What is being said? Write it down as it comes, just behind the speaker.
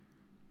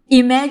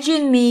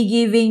Imagine me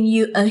giving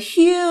you a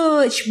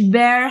huge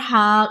bear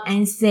hug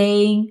and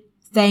saying,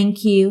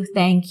 thank you,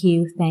 thank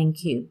you,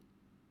 thank you.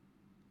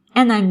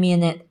 And I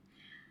mean it.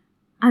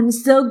 I'm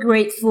so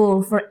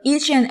grateful for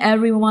each and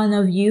every one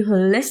of you who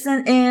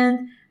listened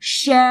in,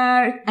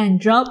 shared, and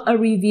dropped a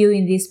review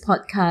in this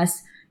podcast.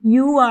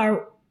 You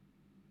are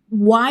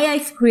why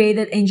I've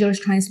created Angels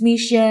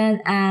Transmission,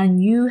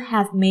 and you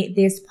have made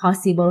this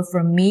possible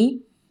for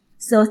me.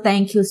 So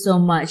thank you so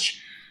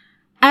much.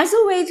 As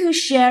a way to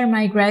share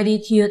my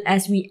gratitude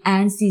as we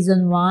end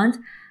season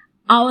 1,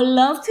 I would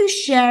love to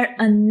share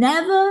a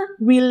never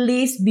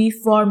released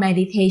before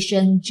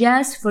meditation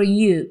just for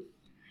you.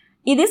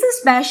 It is a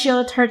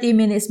special 30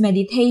 minutes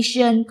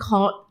meditation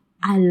called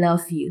I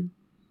Love You.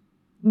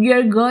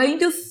 You're going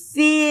to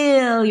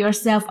fill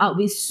yourself up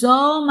with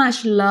so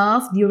much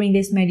love during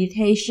this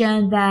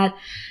meditation that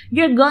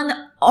you're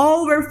gonna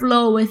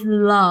overflow with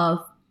love.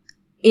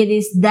 It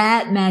is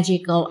that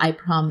magical, I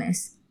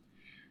promise.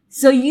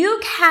 So you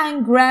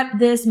can grab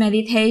this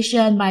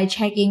meditation by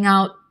checking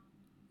out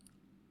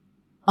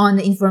on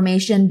the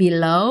information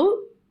below.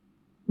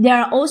 There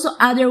are also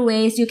other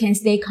ways you can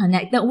stay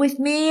connected with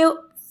me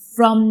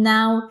from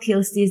now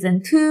till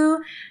season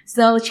 2.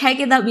 So check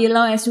it out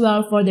below as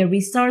well for the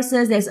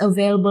resources that's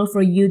available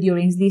for you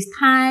during this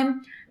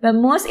time. But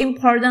most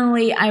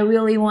importantly, I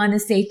really want to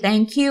say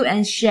thank you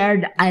and share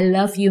the I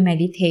Love You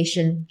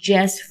meditation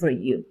just for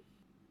you.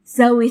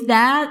 So with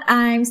that,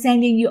 I'm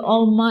sending you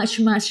all much,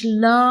 much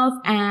love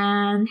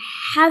and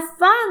have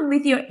fun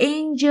with your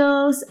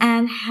angels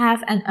and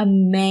have an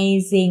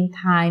amazing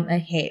time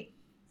ahead.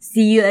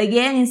 See you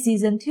again in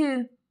season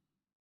 2.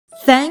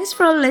 Thanks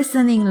for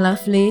listening,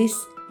 lovelies.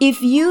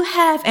 If you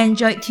have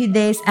enjoyed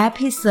today's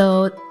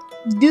episode,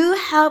 do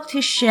help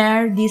to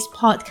share this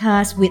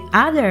podcast with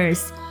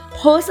others.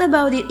 Post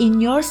about it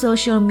in your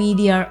social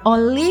media or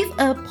leave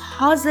a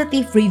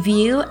positive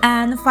review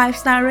and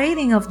 5-star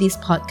rating of this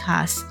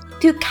podcast.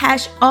 To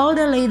catch all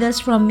the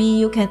latest from me,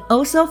 you can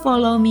also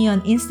follow me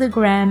on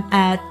Instagram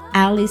at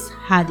Alice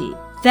Hadi.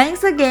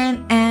 Thanks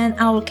again, and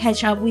I will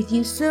catch up with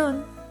you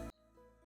soon.